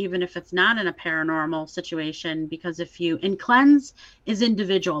scenario, even if it's not in a paranormal situation, because and cleanse is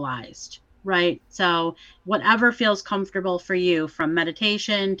individualized. Right. So whatever feels comfortable for you, from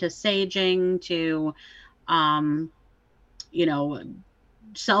meditation to saging to,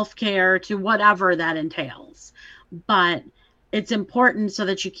 self-care to whatever that entails. But it's important so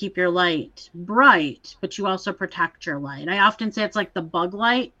that you keep your light bright, but you also protect your light. I often say it's like the bug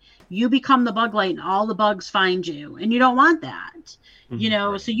light. You become the bug light and all the bugs find you. And you don't want that.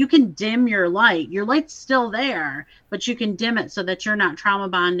 So you can dim your light. Your light's still there, but you can dim it so that you're not trauma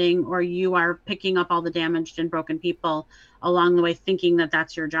bonding, or you are picking up all the damaged and broken people along the way, thinking that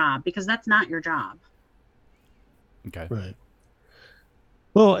that's your job, because that's not your job. Okay. Right.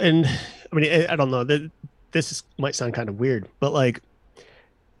 Well, and I mean, I don't know, this might sound kind of weird, but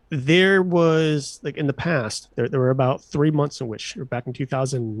there was, in the past, there were about 3 months in which, back in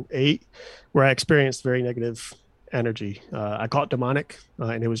 2008, where I experienced very negative energy. I call it demonic,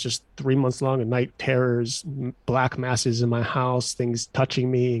 and it was just 3 months long of night terrors, black masses in my house, things touching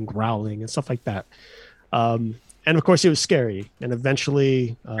me and growling and stuff like that. And of course, it was scary. And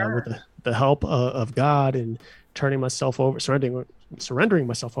eventually, with the help of God and turning myself over, surrendering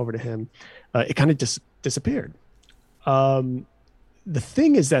myself over to Him, it kind of just disappeared. The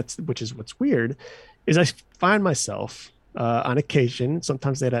thing is which is what's weird, is I find myself on occasion,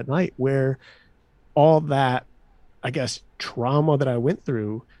 sometimes late at night, where all that, I guess, trauma that I went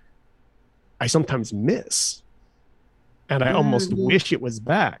through, I sometimes miss. And I almost wish it was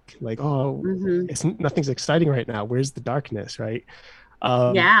back. Nothing's exciting right now. Where's the darkness, right?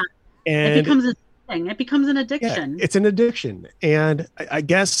 And it becomes a thing. It becomes an addiction. Yeah, it's an addiction. And I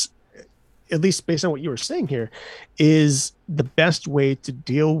guess, at least based on what you were saying here, is the best way to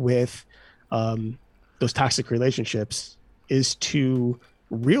deal with those toxic relationships is to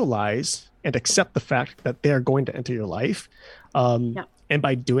realize and accept the fact that they're going to enter your life. And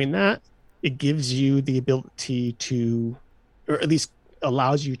by doing that, it gives you the ability to, or at least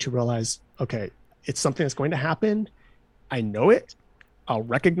allows you to realize, okay, it's something that's going to happen. I know it. I'll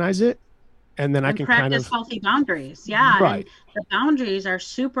recognize it. And then I can practice healthy boundaries. Yeah. Right. And the boundaries are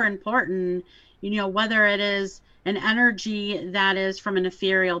super important, whether it is an energy that is from an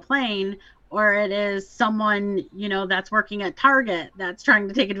ethereal plane, or it is someone, that's working at Target that's trying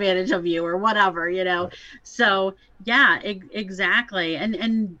to take advantage of you or whatever, Right. So yeah, exactly.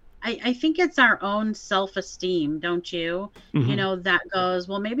 And I think it's our own self-esteem, don't you? Mm-hmm. That goes,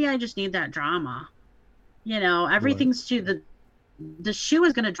 well, maybe I just need that drama. Everything's to the shoe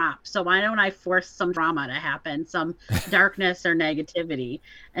is going to drop. So why don't I force some drama to happen, some darkness or negativity?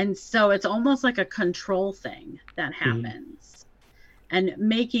 And so it's almost like a control thing that happens. And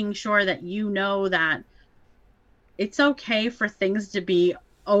making sure that that it's okay for things to be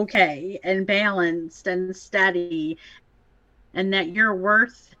okay and balanced and steady, and that you're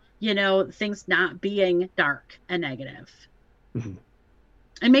worth, things not being dark and negative. Mm-hmm.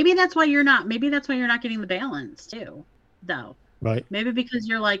 And maybe that's why you're not getting the balance too, though. Right. Maybe because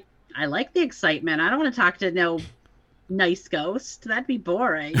you're like, I like the excitement. I don't want to talk to no nice ghost. That'd be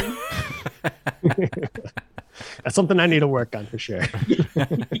boring. That's something I need to work on for sure.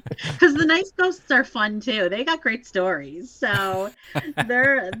 Because the nice ghosts are fun too. They got great stories. So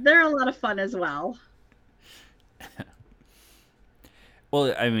they're a lot of fun as well.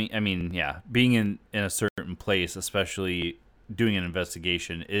 Well, I mean, yeah, being in a certain place, especially doing an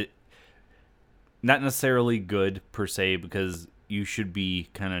investigation, it not necessarily good per se, because you should be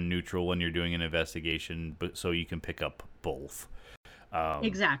kind of neutral when you're doing an investigation, but so you can pick up both.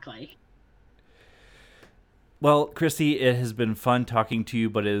 Exactly. Well, Christy, it has been fun talking to you,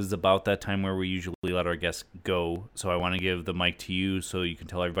 but it is about that time where we usually let our guests go. So I want to give the mic to you so you can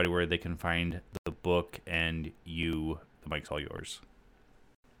tell everybody where they can find the book, and the mic's all yours.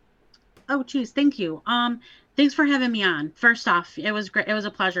 Oh, geez. Thank you. Thanks for having me on. First off, it was great. It was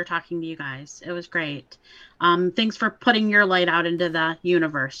a pleasure talking to you guys. It was great. Thanks for putting your light out into the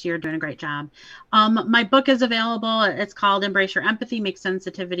universe. You're doing a great job. My book is available. It's called Embrace Your Empathy, Make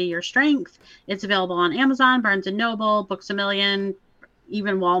Sensitivity Your Strength. It's available on Amazon, Barnes & Noble, Books A Million,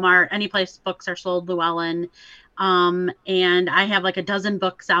 even Walmart, any place books are sold, Llewellyn. And I have like a dozen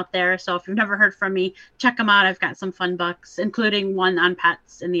books out there. So if you've never heard from me, check them out. I've got some fun books, including one on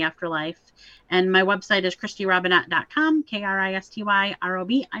pets in the afterlife. And my website is KristyRobinett.com,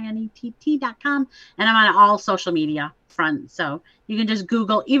 KristyRobinett.com. And I'm on all social media fronts. So you can just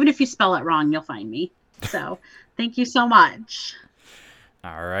Google, even if you spell it wrong, you'll find me. So thank you so much.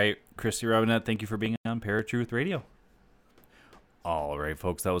 All right. Christy Robinett, thank you for being on Paratruth Radio. All right,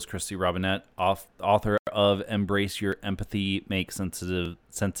 folks, that was Christy Robinett, author of Embrace Your Empathy, Make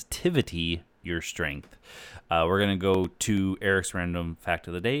Sensitivity Your Strength. We're going to go to Eric's Random Fact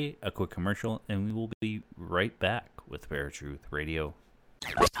of the Day, a quick commercial, and we will be right back with Paratruth Radio.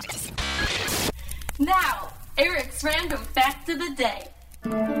 Now, Eric's Random Fact of the Day.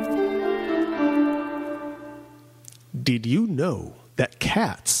 Did you know that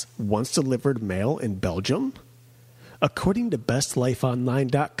cats once delivered mail in Belgium? According to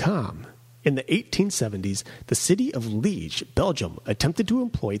BestLifeOnline.com, in the 1870s, the city of Liege, Belgium, attempted to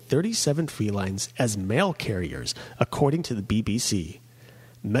employ 37 felines as mail carriers, according to the BBC.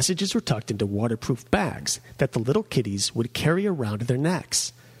 Messages were tucked into waterproof bags that the little kitties would carry around their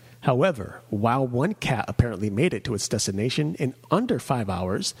necks. However, while one cat apparently made it to its destination in under 5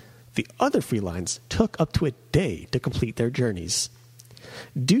 hours, the other felines took up to a day to complete their journeys.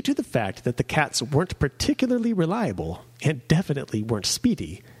 Due to the fact that the cats weren't particularly reliable and definitely weren't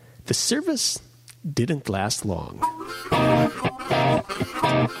speedy, the service didn't last long.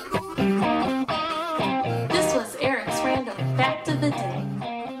 This was Eric's Random Fact of the Day.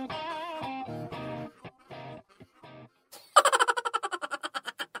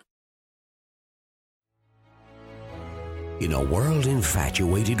 In a world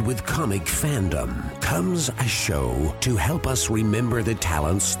infatuated with comic fandom comes a show to help us remember the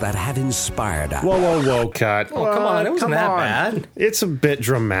talents that have inspired us. Whoa, cut. Oh, come on. It wasn't that bad. It's a bit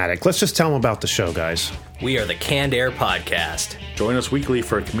dramatic. Let's just tell them about the show, guys. We are the Canned Air Podcast. Join us weekly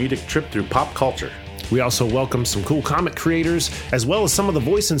for a comedic trip through pop culture. We also welcome some cool comic creators, as well as some of the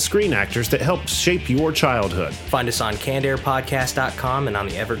voice and screen actors that helped shape your childhood. Find us on CannedAirPodcast.com and on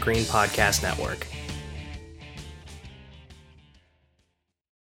the Evergreen Podcast Network.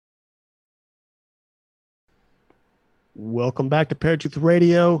 Welcome back to Paratruth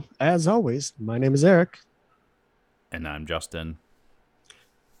Radio. As always, my name is Eric. And I'm Justin.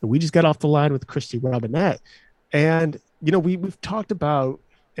 We just got off the line with Christy Robinett. And, we've talked about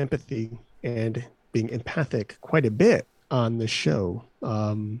empathy and being empathic quite a bit on the show,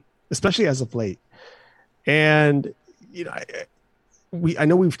 especially as of late. And, you know, I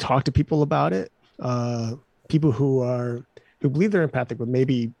know we've talked to people about it, people who believe they're empathic, but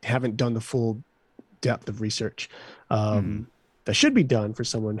maybe haven't done the full depth of research that should be done for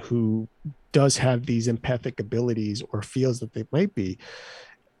someone who does have these empathic abilities or feels that they might be.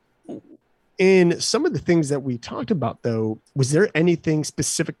 In some of the things that we talked about, though, was there anything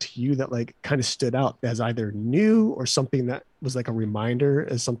specific to you that like kind of stood out as either new or something that was like a reminder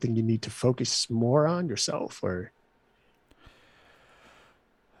as something you need to focus more on yourself? Or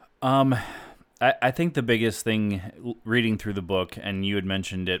I think the biggest thing reading through the book, and you had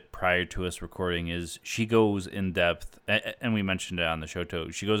mentioned it prior to us recording, is she goes in depth, and we mentioned it on the show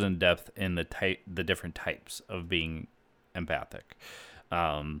too. She goes in depth in the different types of being empathic.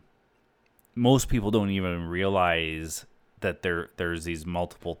 Most people don't even realize that there's these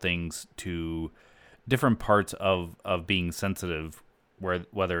multiple things to different parts of being sensitive,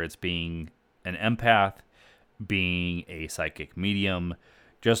 whether it's being an empath, being a psychic medium,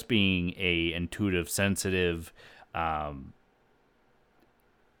 just being a intuitive sensitive, and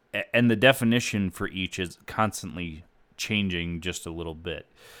the definition for each is constantly changing just a little bit.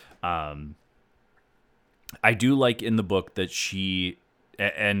 I do like in the book that she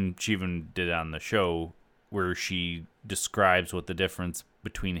even did it on the show, where she describes what the difference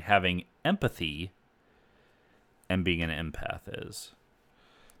between having empathy and being an empath is.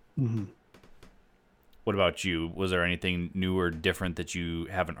 Mm-hmm. What about you? Was there anything new or different that you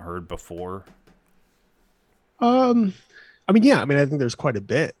haven't heard before? I mean, I think there's quite a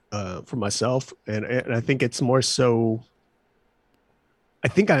bit for myself, and I think it's more so. I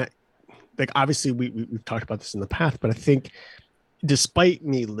think obviously we've talked about this in the past, but I think despite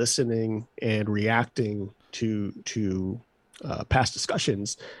me listening and reacting to past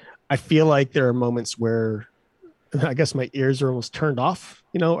discussions, I feel like there are moments where I guess my ears are almost turned off,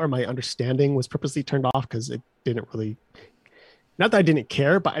 or my understanding was purposely turned off because it didn't really, not that I didn't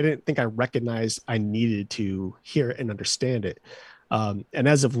care, but I didn't think I recognized I needed to hear it and understand it. And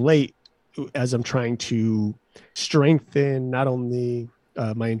as of late, as I'm trying to strengthen not only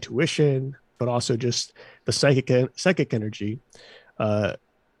my intuition, but also just the psychic energy, I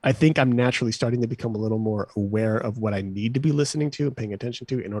think I'm naturally starting to become a little more aware of what I need to be listening to and paying attention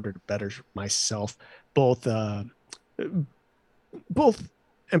to in order to better myself, both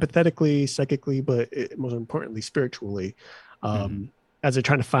empathetically, psychically, but most importantly, spiritually, as I'm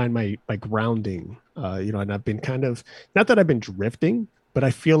trying to find my grounding, and I've been kind of, not that I've been drifting, but I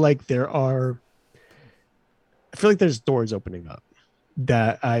feel like there's doors opening up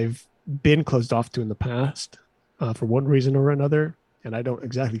that I've been closed off to in the past for one reason or another. And I don't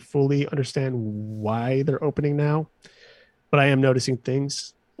exactly fully understand why they're opening now, but I am noticing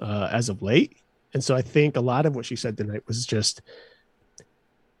things as of late. And so I think a lot of what she said tonight was just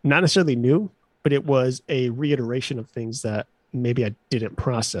not necessarily new, but it was a reiteration of things that maybe I didn't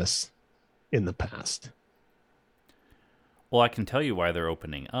process in the past. Well, I can tell you why they're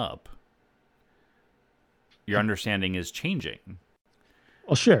opening up. Your understanding is changing.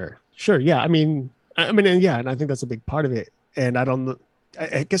 Well, sure. Yeah. I mean, and yeah, and I think that's a big part of it. And I don't know,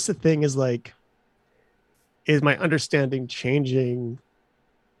 I guess the thing is like, is my understanding changing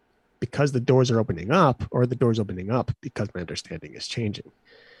because the doors are opening up, or the doors opening up because my understanding is changing?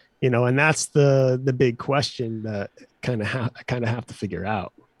 And that's the big question that I kind of have to figure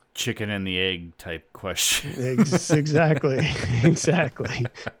out. Chicken and the egg type question. Exactly.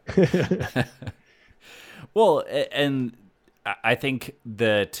 Well, and I think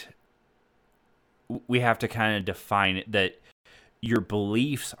that we have to kind of define it, that your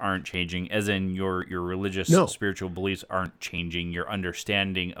beliefs aren't changing, as in your religious, spiritual beliefs aren't changing. Your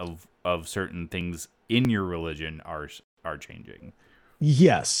understanding of certain things in your religion are changing.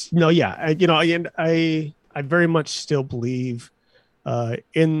 Yes. No. Yeah. I very much still believe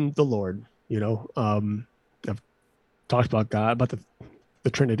in the Lord. I've talked about God, about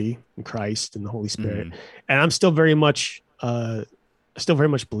the Trinity and Christ and the Holy Spirit, and I'm still very much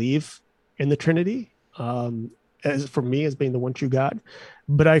believe in the Trinity. As for me, as being the one true God,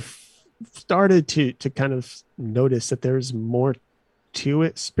 but I've started to kind of notice that there's more to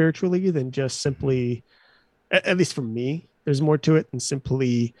it spiritually than just simply, at least for me, there's more to it than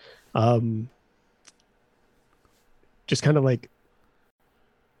simply just kind of like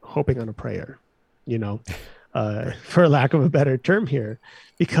hoping on a prayer, for lack of a better term here,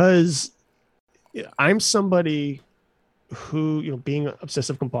 because I'm somebody who, being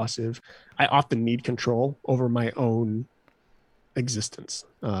obsessive compulsive, I often need control over my own existence.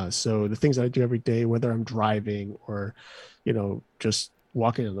 So the things that I do every day, whether I'm driving or, just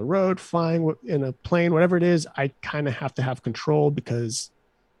walking on the road, flying in a plane, whatever it is, I kind of have to have control because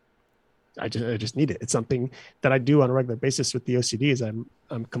I just need it. It's something that I do on a regular basis with the OCD is I'm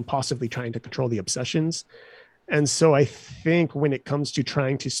compulsively trying to control the obsessions. And so I think when it comes to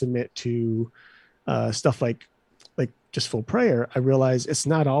trying to submit to stuff like just full prayer, I realize it's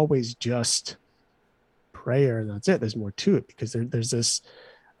not always just prayer and that's it. There's more to it because there's this,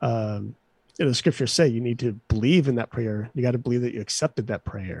 the scriptures say you need to believe in that prayer. You got to believe that you accepted that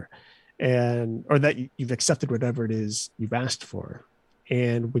prayer or that you've accepted whatever it is you've asked for.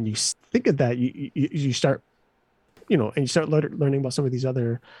 And when you think of that, you start, and you start learning about some of these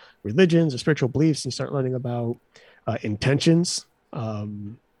other religions or spiritual beliefs, and you start learning about intentions.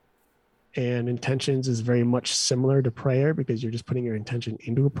 And intentions is very much similar to prayer because you're just putting your intention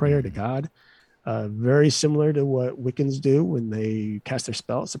into a prayer to God. Very similar to what Wiccans do when they cast their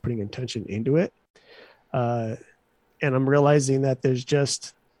spells, so putting intention into it. And I'm realizing that there's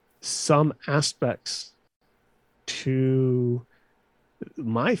just some aspects to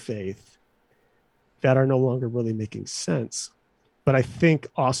my faith that are no longer really making sense. But I think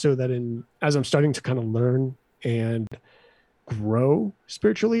also that as I'm starting to kind of learn and grow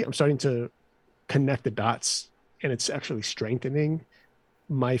spiritually, I'm starting to connect the dots, and it's actually strengthening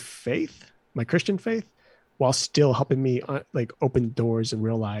my faith, my Christian faith, while still helping me open doors and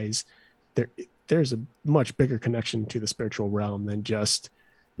realize there's a much bigger connection to the spiritual realm than just,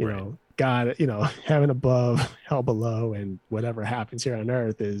 God, heaven above, hell below, and whatever happens here on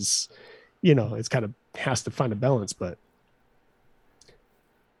earth is, it's kind of has to find a balance, but.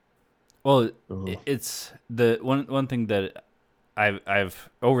 Well, it's the one thing that I've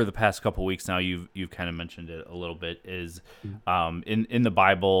over the past couple of weeks now, you've kind of mentioned it a little bit is, in the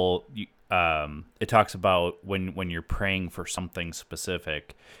Bible, it talks about when you're praying for something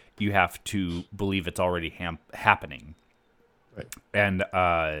specific, you have to believe it's already happening. Right. And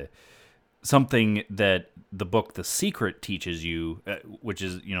something that the book The Secret teaches you, which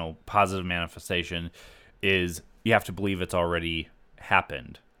is, positive manifestation, is you have to believe it's already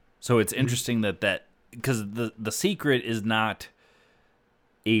happened. So it's interesting that because the Secret is not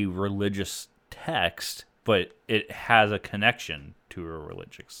a religious text, but it has a connection to a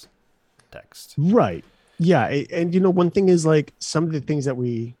religious text. Right. Yeah. And, one thing is like some of the things that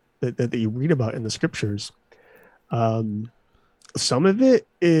that you read about in the scriptures, some of it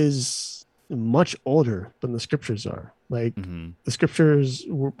is much older than the scriptures are. Like the scriptures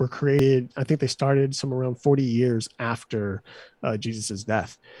were created, I think they started somewhere around 40 years after Jesus's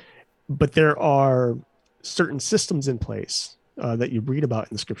death. But there are certain systems in place that you read about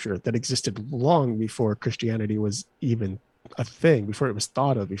in the scripture that existed long before Christianity was even a thing, before it was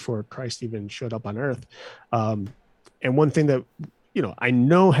thought of, before Christ even showed up on earth. And one thing that, I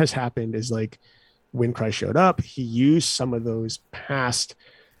know has happened is like when Christ showed up, he used some of those past,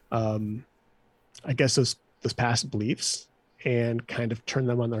 those past beliefs and kind of turned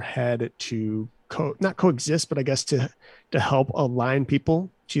them on their head to not coexist, but I guess to help align people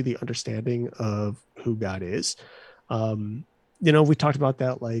to the understanding of who God is. We talked about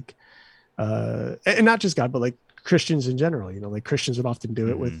that, and not just God, but like Christians in general, like Christians would often do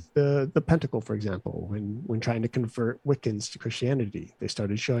it with the Pentacle, for example, when trying to convert Wiccans to Christianity, they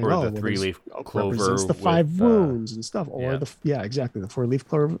started showing, the 3-leaf clover represents the 5 wounds and stuff, or exactly. The 4-leaf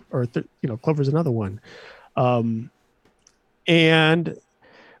clover, or clover is another one. And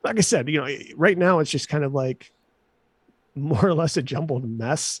like I said, right now it's just kind of like more or less a jumbled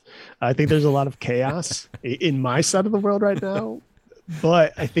mess. I think there's a lot of chaos in my side of the world right now,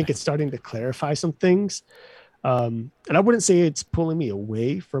 but I think it's starting to clarify some things. And I wouldn't say it's pulling me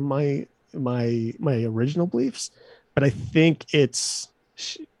away from my original beliefs, but I think it's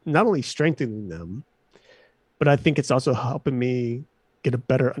not only strengthening them, but I think it's also helping me get a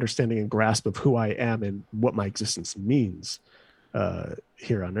better understanding and grasp of who I am and what my existence means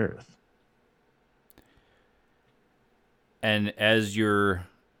here on earth. And as your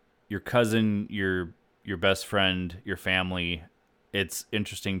cousin, your best friend, your family, it's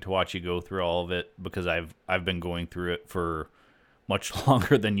interesting to watch you go through all of it because I've been going through it for much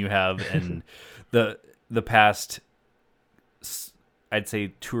longer than you have, and the past, I'd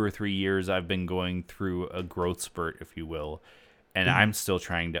say 2 or 3 years, I've been going through a growth spurt, if you will, and I'm still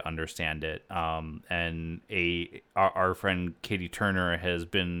trying to understand it. And our friend Katie Turner has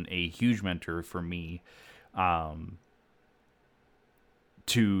been a huge mentor for me,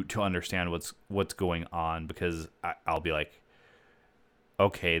 to understand what's going on, because I'll be like,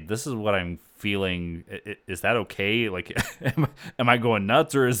 okay, this is what I'm feeling. Is that okay? Like, am I going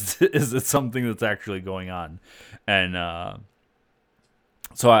nuts, or is it something that's actually going on? And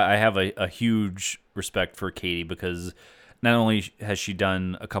so I have a huge respect for Katie, because not only has she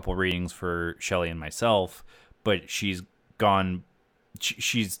done a couple readings for Shelley and myself, but she's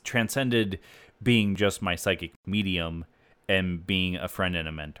transcended being just my psychic medium and being a friend and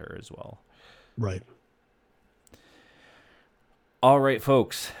a mentor as well. Right. All right,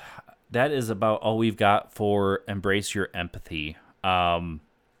 folks. That is about all we've got for Embrace Your Empathy. Guess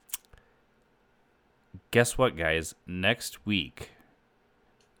what, guys? Next week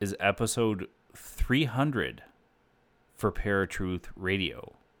is episode 300 for Paratruth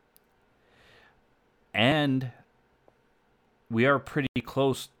Radio. And we are pretty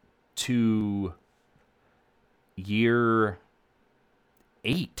close to year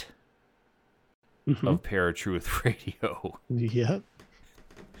 8 of Paratruth Radio. Yep.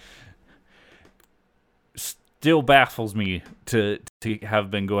 Still baffles me to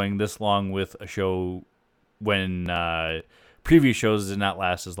have been going this long with a show when previous shows did not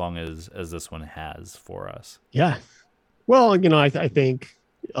last as long as this one has for us. Yeah. Well, I think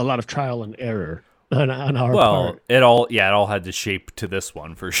a lot of trial and error on our part. It all had to shape to this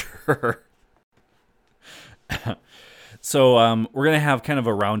one for sure. So we're going to have kind of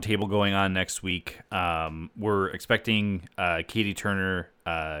a roundtable going on next week. We're expecting Katie Turner,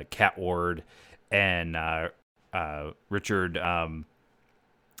 Kat Ward, and Richard. Oh,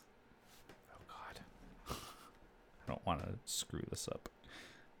 God. I don't want to screw this up.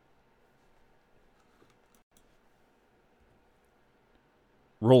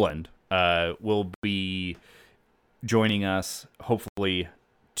 Roland will be joining us, hopefully,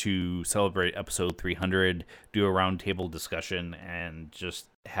 to celebrate episode 300, do a roundtable discussion, and just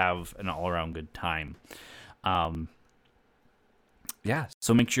have an all-around good time. So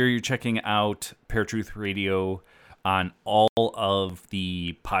make sure you're checking out Paratruth Radio on all of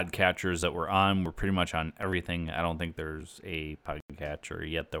the podcatchers that we're on. We're pretty much on everything. I don't think there's a podcatcher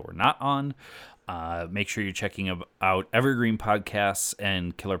yet that we're not on. Make sure you're checking out Evergreen Podcasts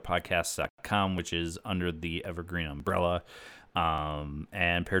and KillerPodcasts.com, which is under the Evergreen umbrella,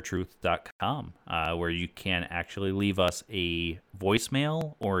 and Paratruth.com, where you can actually leave us a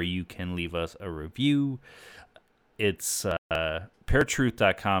voicemail or you can leave us a review. It's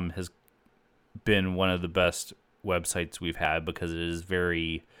Paratruth.com has been one of the best websites we've had because it is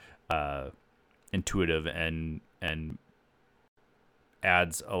very intuitive and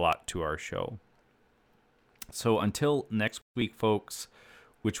adds a lot to our show. So until next week, folks,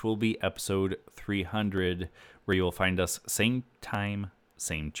 which will be episode 300, where you'll find us same time,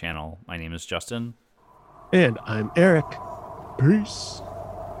 same channel. My name is Justin. And I'm Eric. Peace.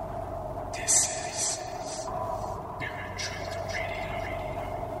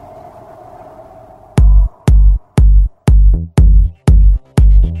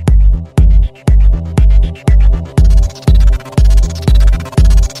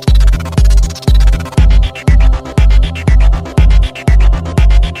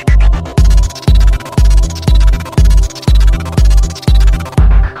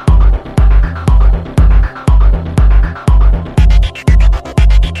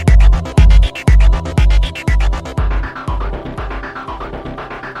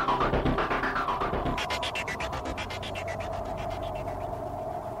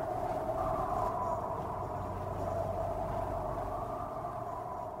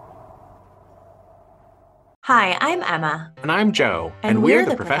 Hi, I'm Emma. And I'm Joe. And we're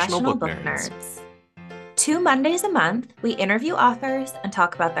the Professional Book Nerds. 2 Mondays a month, we interview authors and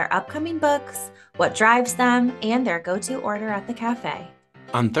talk about their upcoming books, what drives them, and their go-to order at the cafe.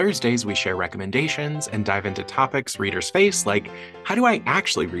 On Thursdays, we share recommendations and dive into topics readers face, like how do I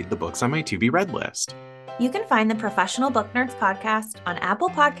actually read the books on my to-be-read list? You can find the Professional Book Nerds podcast on Apple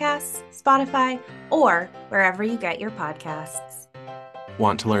Podcasts, Spotify, or wherever you get your podcasts.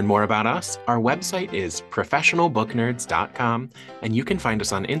 Want to learn more about us? Our website is professionalbooknerds.com, and you can find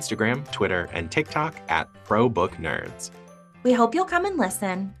us on Instagram, Twitter, and TikTok at ProBookNerds. We hope you'll come and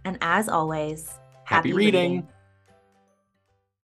listen, and as always, happy reading.